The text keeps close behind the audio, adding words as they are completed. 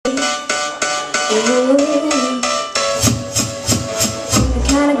Ooh. The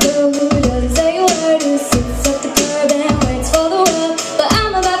kind of girl who doesn't say a word, who sits at the curb and waits for the world. But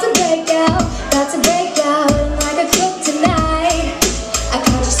I'm about to break out like a crook tonight. I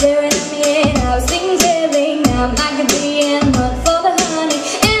caught you staring at me and I was thinking clearly. Now I'm not gonna be in hunt for the honey,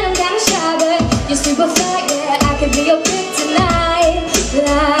 and I'm kinda shy, but you're super fly, yeah. I could be your pick tonight,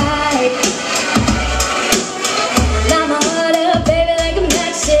 like light my heart up, baby, like a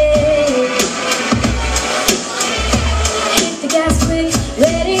matchstick. Hit the gas quick,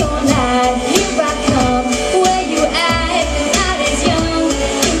 ready or not, here I come. Where you at? The night is young.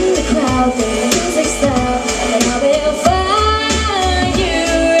 In the crowd, the music stops, and I will find you.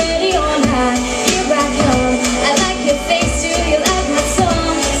 Ready or not, here I come. I like your face too, you like my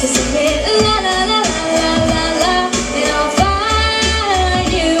song. So sing it la la la la la la la, and I'll find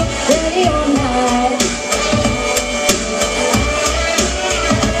you. Ready or not,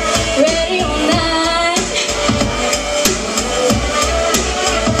 ready or not.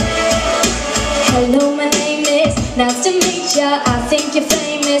 Hello, my name is, nice to meet ya. I think you're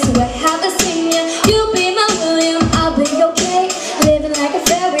famous, where have I seen ya? You'll be my William, I'll be your Kate, living like a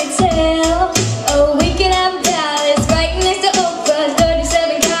fairy tale. Oh, we could have a palace right next to Oprah,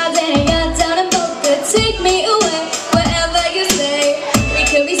 37 cars and a yacht down in Boca. Take me away, wherever you say, we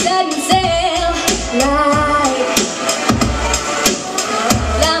could be setting sail. Light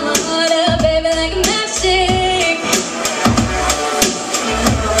my heart up, baby, like a matchstick.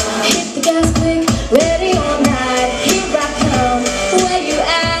 Hit the gas quick, ready or not, here I come. Where you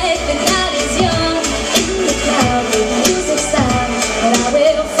at? The night is young. In the crowd, the music stops, but I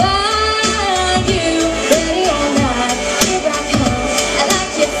will find you. Ready or not, here I come. I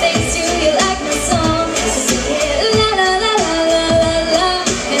like your face too, you like my song. So sing it la la la la la la la,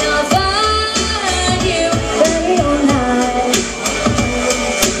 and I'll find you. Ready or not,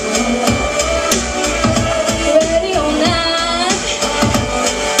 ready or not,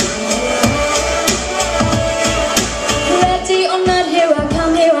 ready or not, here I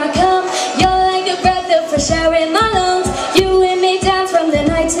come, here I come. You're like a breath of fresh air in my lungs. You and me dance from the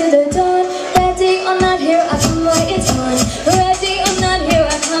night to the dawn. Ready or not, here I come, like it's on. Ready or not, here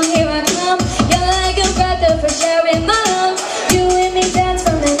I come, here I come. You're like a breath of fresh air in my lungs. You and me dance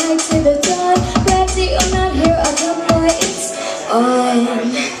from the night to the dawn. Ready or not, here I come, like it's on.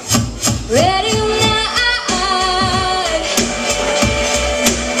 Ready or not,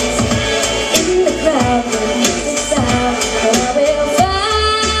 in the crowd, the music stops, but I will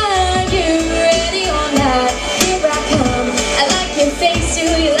find you. Ready or not, here I come. I like your face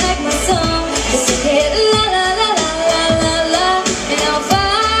too, you like my song. So sing it